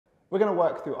We're going to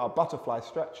work through our butterfly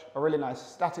stretch, a really nice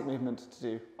static movement to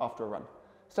do after a run.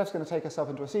 Steph's going to take herself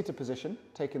into a seated position,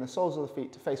 taking the soles of the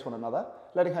feet to face one another,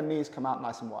 letting her knees come out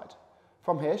nice and wide.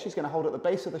 From here, she's going to hold at the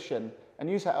base of the shin and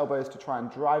use her elbows to try and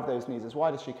drive those knees as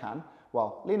wide as she can,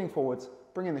 while leaning forwards,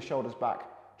 bringing the shoulders back,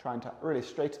 trying to really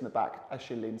straighten the back as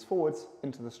she leans forwards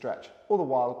into the stretch, all the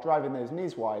while driving those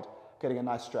knees wide, getting a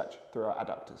nice stretch through our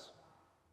adductors.